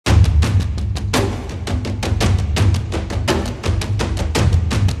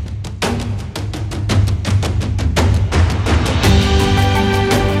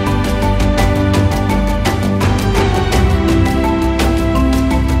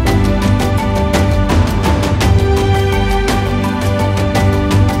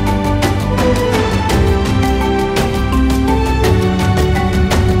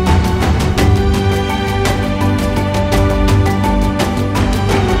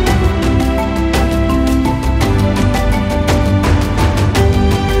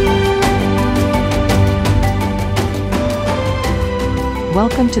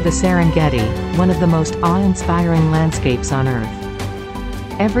Welcome to the Serengeti, one of the most awe-inspiring landscapes on Earth.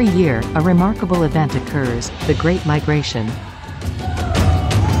 Every year, a remarkable event occurs, the Great Migration.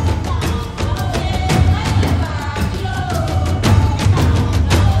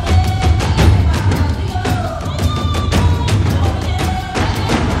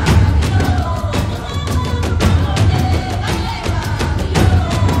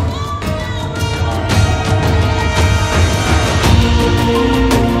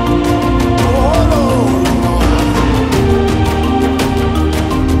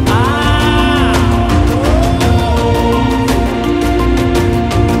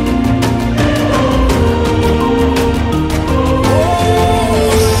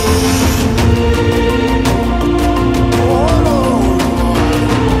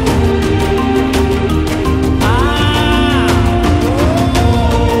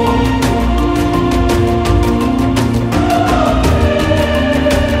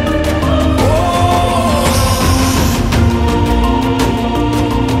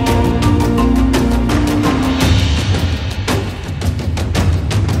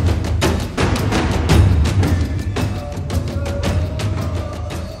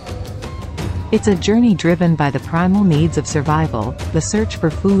 It's a journey driven by the primal needs of survival, the search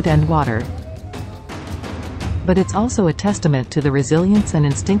for food and water. But it's also a testament to the resilience and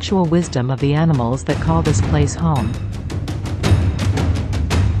instinctual wisdom of the animals that call this place home.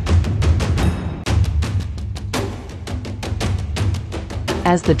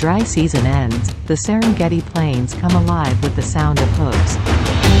 As the dry season ends, the Serengeti plains come alive with the sound of hooves.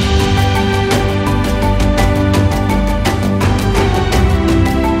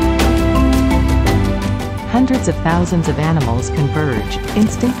 Hundreds of thousands of animals converge,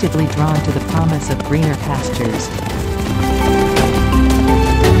 instinctively drawn to the promise of greener pastures.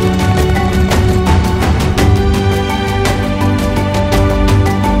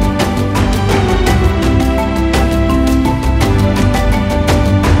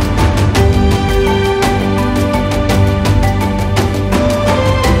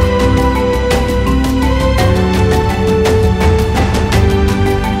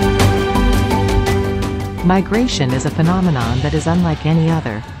 Migration is a phenomenon that is unlike any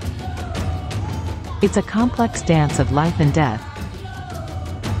other. It's a complex dance of life and death,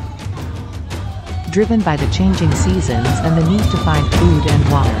 driven by the changing seasons and the need to find food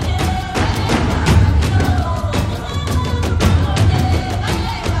and water.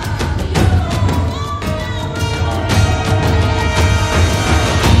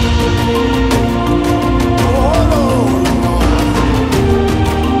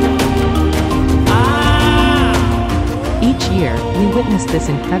 We witness this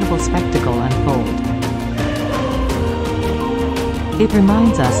incredible spectacle unfold. It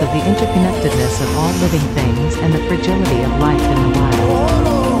reminds us of the interconnectedness of all living things and the fragility of life in the wild.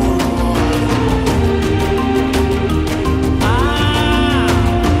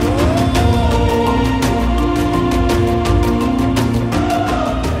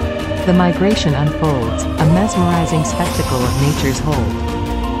 The migration unfolds, a mesmerizing spectacle of nature's hold.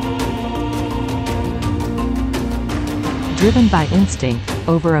 Driven by instinct,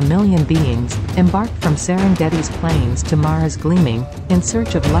 over 1 million beings embarked from Serengeti's plains to Mara's gleaming, in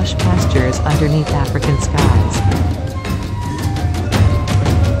search of lush pastures underneath African skies.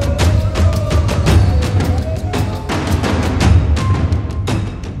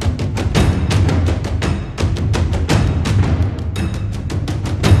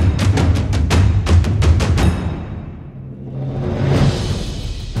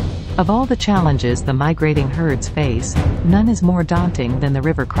 Of all the challenges the migrating herds face, none is more daunting than the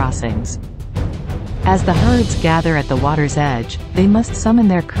river crossings. As the herds gather at the water's edge, they must summon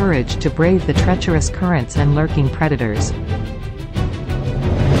their courage to brave the treacherous currents and lurking predators.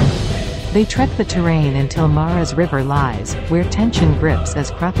 They trek the terrain until Mara's river lies, where tension grips as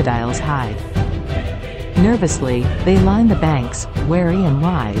crocodiles hide. Nervously, they line the banks, wary and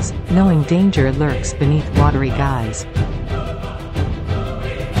wise, knowing danger lurks beneath watery guise.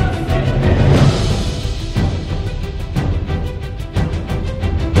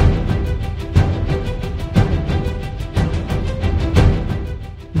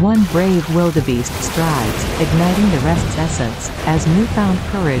 One brave wildebeest strides, igniting the rest's essence, as newfound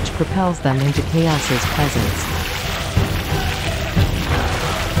courage propels them into chaos's presence.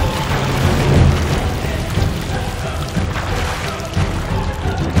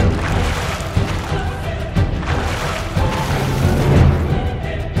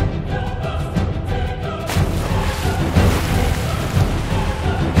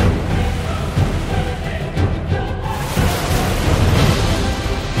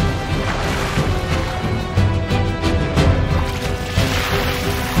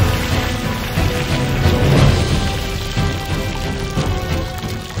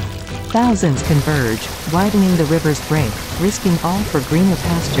 Thousands converge, widening the river's brink, risking all for greener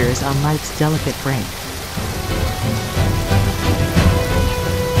pastures on life's delicate brink.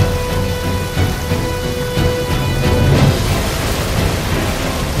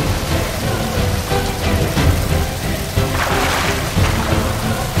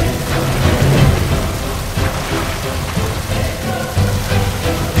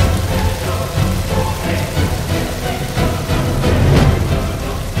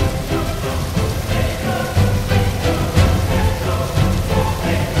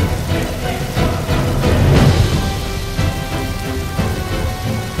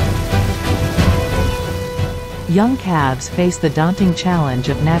 Young calves face the daunting challenge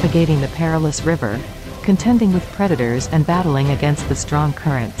of navigating the perilous river, contending with predators and battling against the strong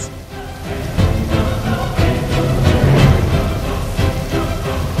currents.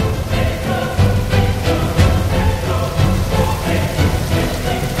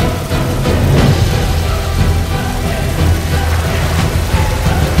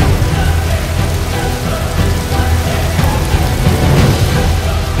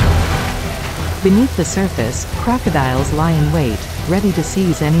 Beneath the surface, crocodiles lie in wait, ready to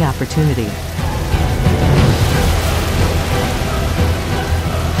seize any opportunity.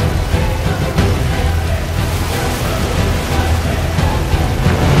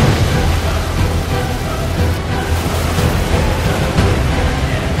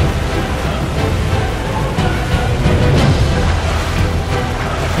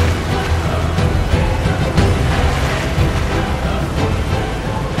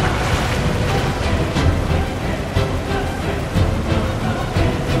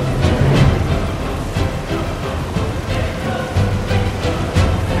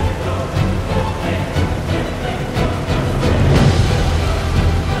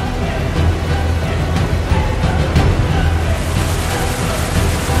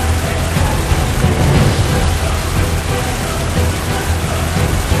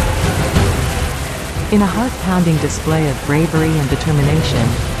 In a heart-pounding display of bravery and determination,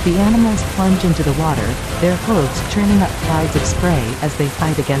 the animals plunge into the water, their hooves churning up clouds of spray as they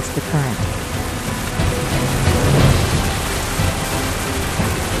fight against the current.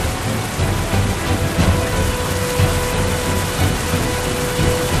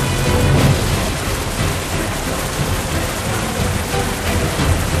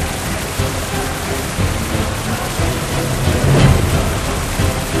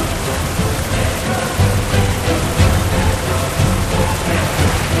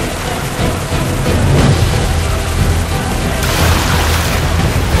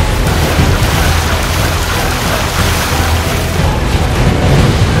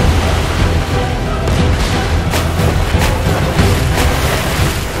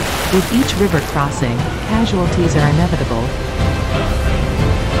 With each river crossing, casualties are inevitable.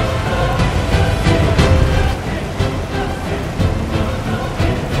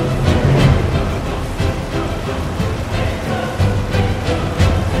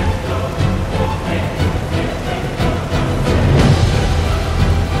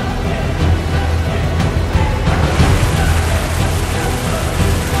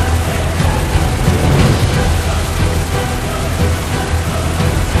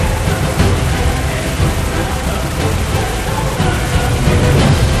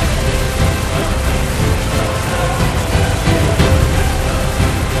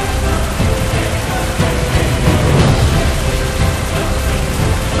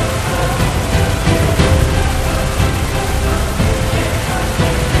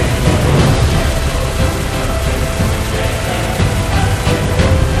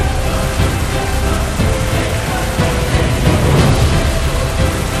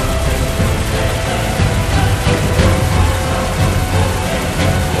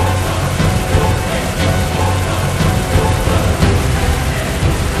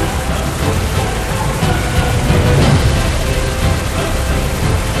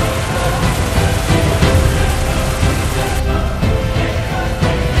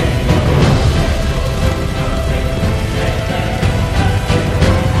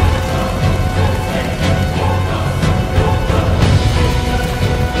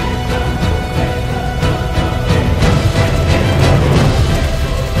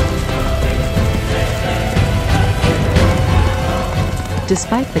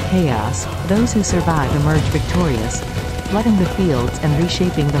 Despite the chaos, those who survive emerge victorious, flooding the fields and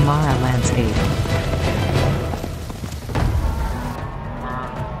reshaping the Mara landscape.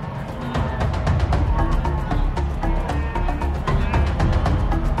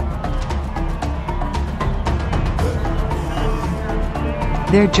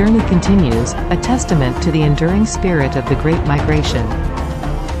 Their journey continues, a testament to the enduring spirit of the Great Migration.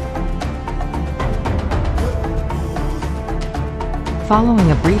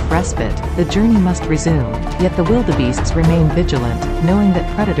 Following a brief respite, the journey must resume, yet the wildebeests remain vigilant, knowing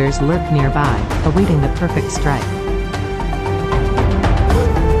that predators lurk nearby, awaiting the perfect strike.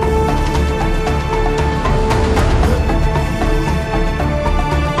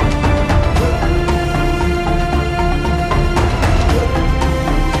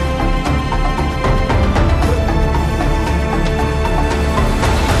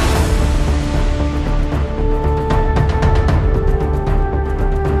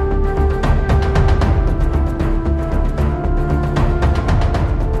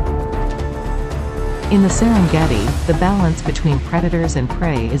 In the Serengeti, the balance between predators and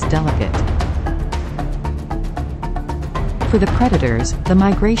prey is delicate. For the predators, the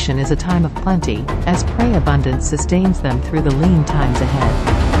migration is a time of plenty, as prey abundance sustains them through the lean times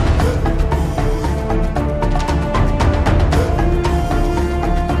ahead.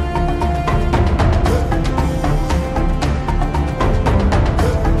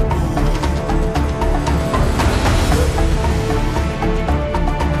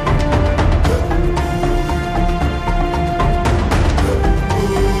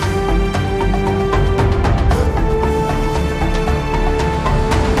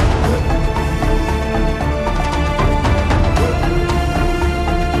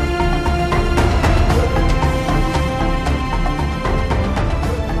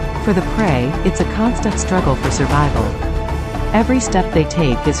 For the prey, it's a constant struggle for survival. Every step they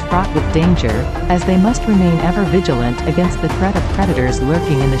take is fraught with danger, as they must remain ever vigilant against the threat of predators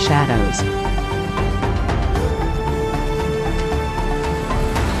lurking in the shadows.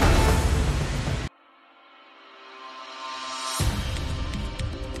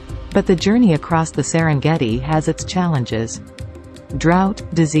 But the journey across the Serengeti has its challenges. Drought,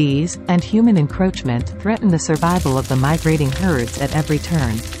 disease, and human encroachment threaten the survival of the migrating herds at every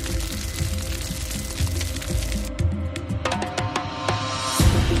turn.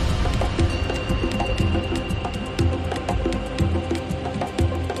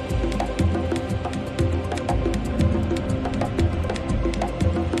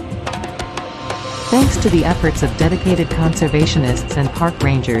 Thanks to the efforts of dedicated conservationists and park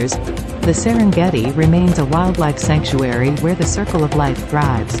rangers, the Serengeti remains a wildlife sanctuary where the circle of life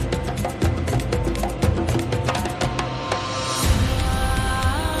thrives.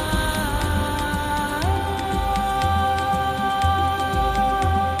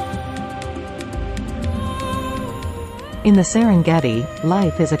 In the Serengeti,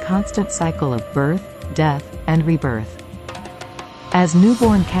 life is a constant cycle of birth, death, and rebirth. As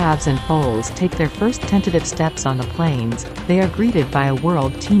newborn calves and foals take their first tentative steps on the plains, they are greeted by a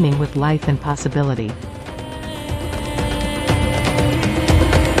world teeming with life and possibility.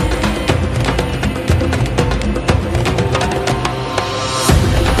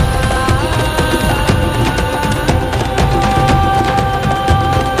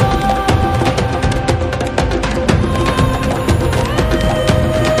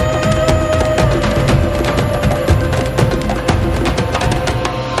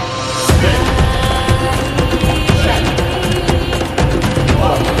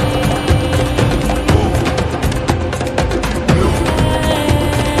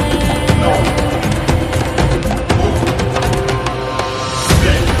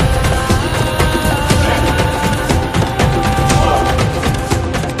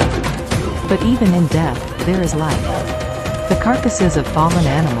 But even in death, there is life. The carcasses of fallen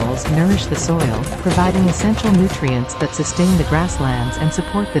animals nourish the soil, providing essential nutrients that sustain the grasslands and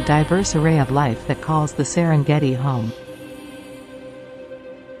support the diverse array of life that calls the Serengeti home.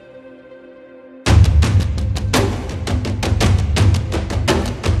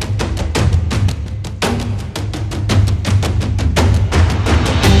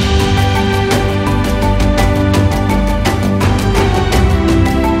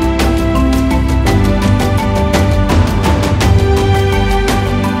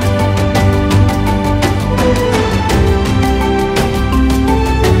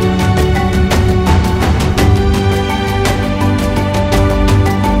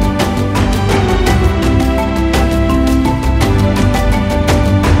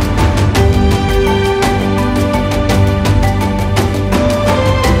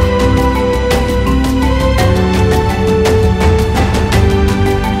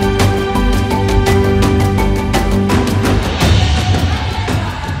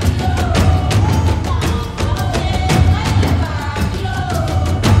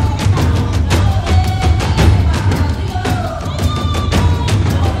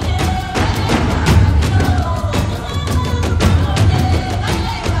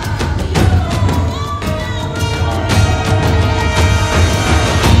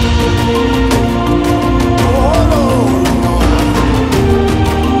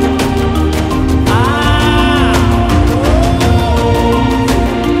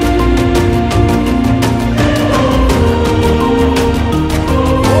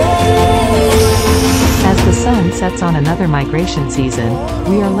 sets on another migration season,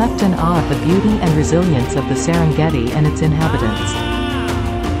 we are left in awe of the beauty and resilience of the Serengeti and its inhabitants.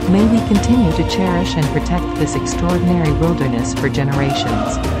 May we continue to cherish and protect this extraordinary wilderness for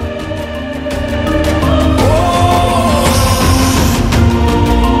generations.